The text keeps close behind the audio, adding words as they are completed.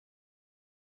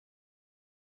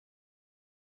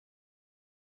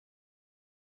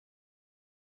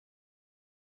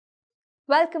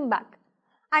Welcome back.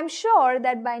 I'm sure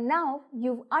that by now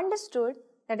you've understood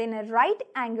that in a right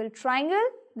angle triangle,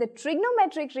 the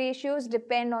trigonometric ratios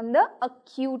depend on the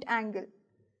acute angle.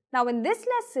 Now in this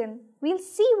lesson, we'll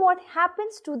see what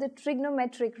happens to the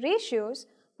trigonometric ratios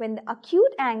when the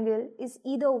acute angle is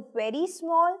either very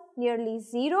small, nearly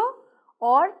 0,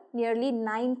 or nearly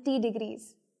 90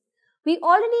 degrees. We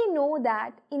already know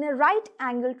that in a right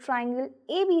angle triangle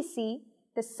ABC,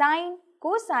 the sine,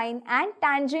 cosine and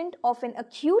tangent of an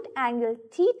acute angle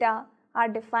theta are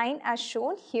defined as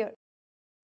shown here.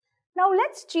 Now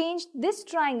let's change this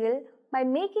triangle by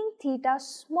making theta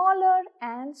smaller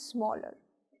and smaller.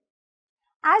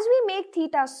 As we make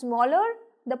theta smaller,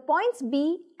 the points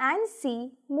B and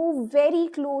C move very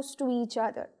close to each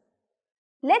other.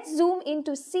 Let's zoom in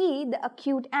to see the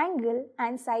acute angle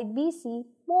and side BC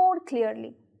more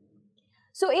clearly.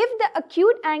 So if the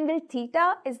acute angle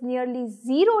theta is nearly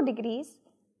 0 degrees,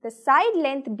 the side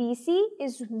length BC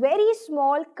is very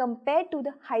small compared to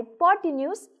the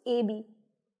hypotenuse AB.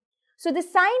 So the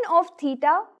sine of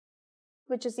theta,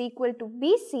 which is equal to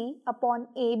BC upon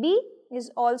AB,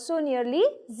 is also nearly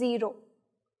 0.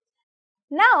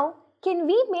 Now, can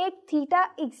we make theta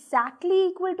exactly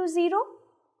equal to 0?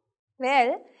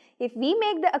 Well, if we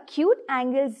make the acute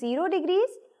angle 0 degrees,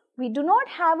 we do not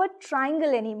have a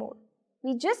triangle anymore.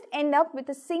 We just end up with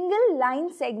a single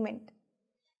line segment.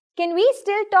 Can we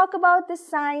still talk about the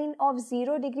sine of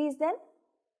 0 degrees then?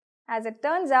 As it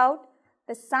turns out,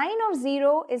 the sine of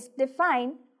 0 is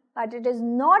defined, but it is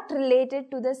not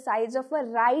related to the sides of a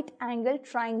right angle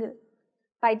triangle.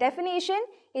 By definition,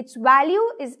 its value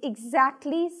is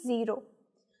exactly 0.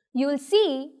 You will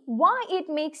see why it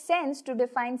makes sense to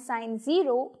define sine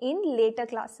 0 in later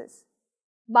classes.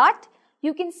 But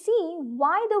you can see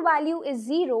why the value is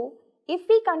 0 if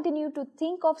we continue to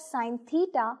think of sine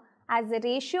theta as the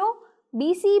ratio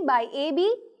BC by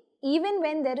AB even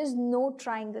when there is no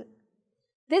triangle.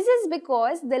 This is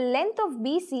because the length of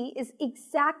BC is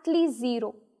exactly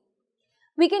 0.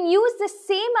 We can use the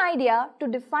same idea to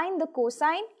define the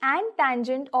cosine and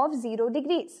tangent of 0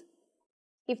 degrees.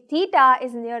 If theta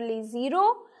is nearly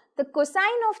 0, the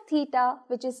cosine of theta,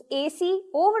 which is AC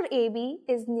over AB,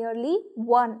 is nearly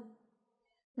 1.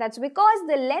 That's because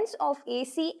the lengths of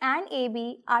AC and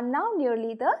AB are now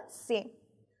nearly the same.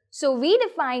 So we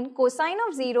define cosine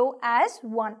of 0 as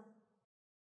 1.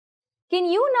 Can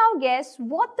you now guess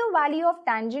what the value of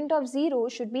tangent of 0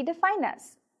 should be defined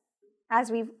as?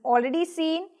 As we've already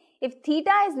seen, if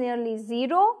theta is nearly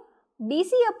 0,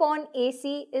 BC upon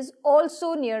AC is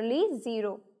also nearly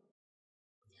 0.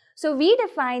 So we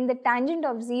define the tangent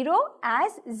of 0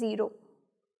 as 0.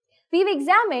 We've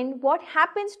examined what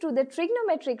happens to the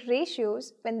trigonometric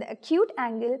ratios when the acute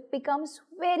angle becomes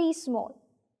very small.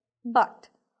 But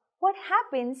what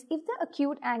happens if the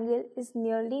acute angle is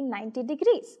nearly 90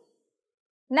 degrees?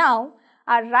 Now,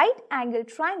 our right angle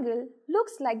triangle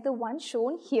looks like the one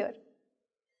shown here.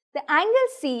 The angle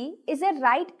C is a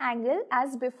right angle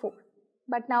as before,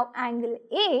 but now angle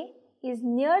A is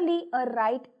nearly a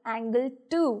right angle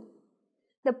too.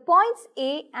 The points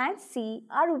A and C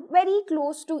are very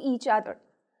close to each other.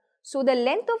 So the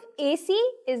length of AC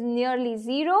is nearly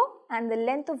 0 and the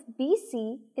length of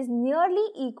BC is nearly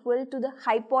equal to the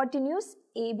hypotenuse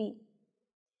AB.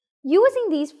 Using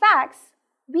these facts,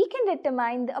 we can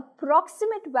determine the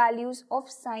approximate values of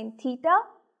sine theta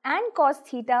and cos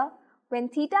theta when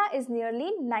theta is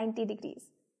nearly 90 degrees.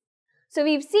 So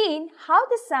we've seen how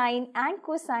the sine and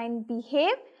cosine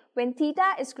behave when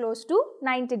theta is close to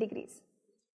 90 degrees.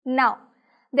 Now,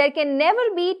 there can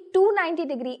never be two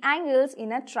 90-degree angles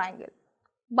in a triangle.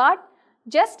 But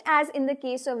just as in the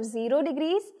case of 0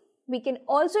 degrees, we can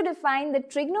also define the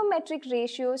trigonometric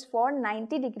ratios for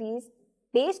 90 degrees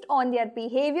based on their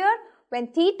behavior when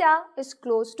theta is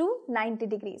close to 90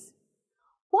 degrees.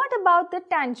 What about the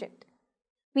tangent?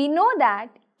 We know that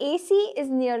AC is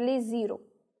nearly 0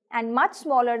 and much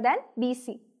smaller than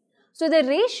BC. So the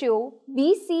ratio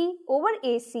BC over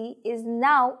AC is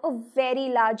now a very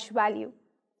large value.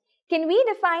 Can we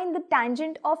define the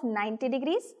tangent of 90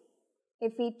 degrees?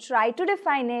 If we try to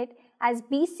define it as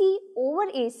BC over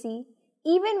AC,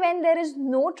 even when there is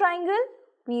no triangle,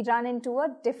 we run into a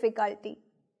difficulty.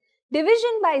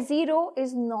 Division by 0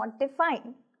 is not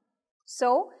defined.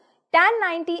 So tan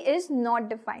 90 is not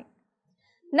defined.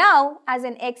 Now, as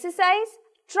an exercise,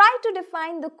 try to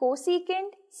define the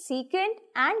cosecant, secant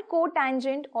and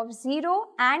cotangent of 0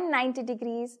 and 90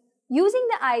 degrees using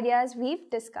the ideas we've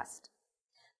discussed.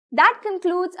 That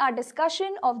concludes our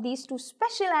discussion of these two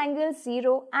special angles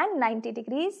 0 and 90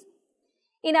 degrees.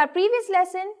 In our previous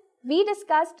lesson, we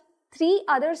discussed three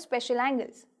other special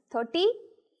angles 30,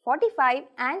 45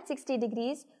 and 60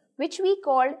 degrees which we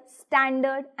called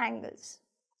standard angles.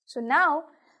 So now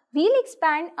we'll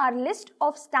expand our list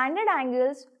of standard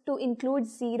angles to include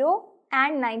 0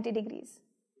 and 90 degrees.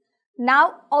 Now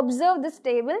observe this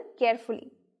table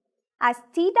carefully. As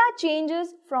theta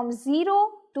changes from 0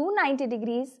 to 90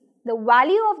 degrees, the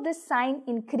value of the sine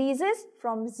increases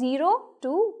from 0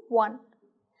 to 1.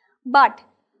 But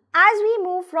as we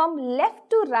move from left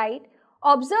to right,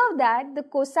 observe that the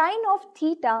cosine of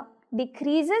theta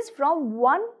decreases from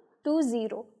 1 to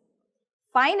 0.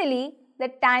 Finally, the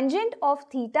tangent of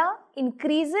theta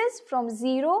increases from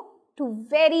 0 to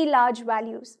very large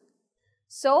values.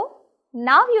 So,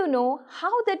 now you know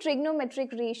how the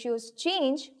trigonometric ratios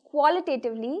change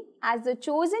qualitatively as the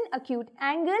chosen acute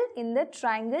angle in the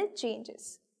triangle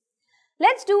changes.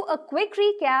 Let's do a quick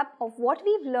recap of what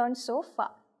we've learned so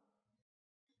far.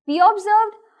 We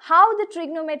observed how the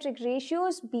trigonometric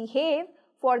ratios behave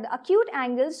for the acute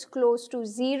angles close to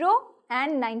 0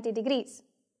 and 90 degrees.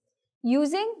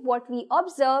 Using what we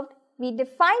observed, we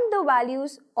defined the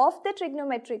values of the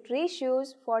trigonometric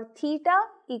ratios for theta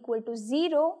equal to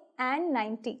 0 and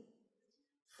 90.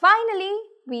 Finally,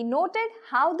 we noted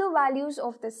how the values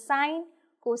of the sine,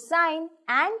 cosine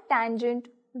and tangent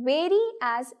vary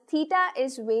as theta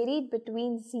is varied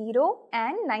between 0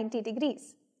 and 90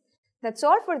 degrees. That's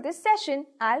all for this session.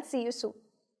 I'll see you soon.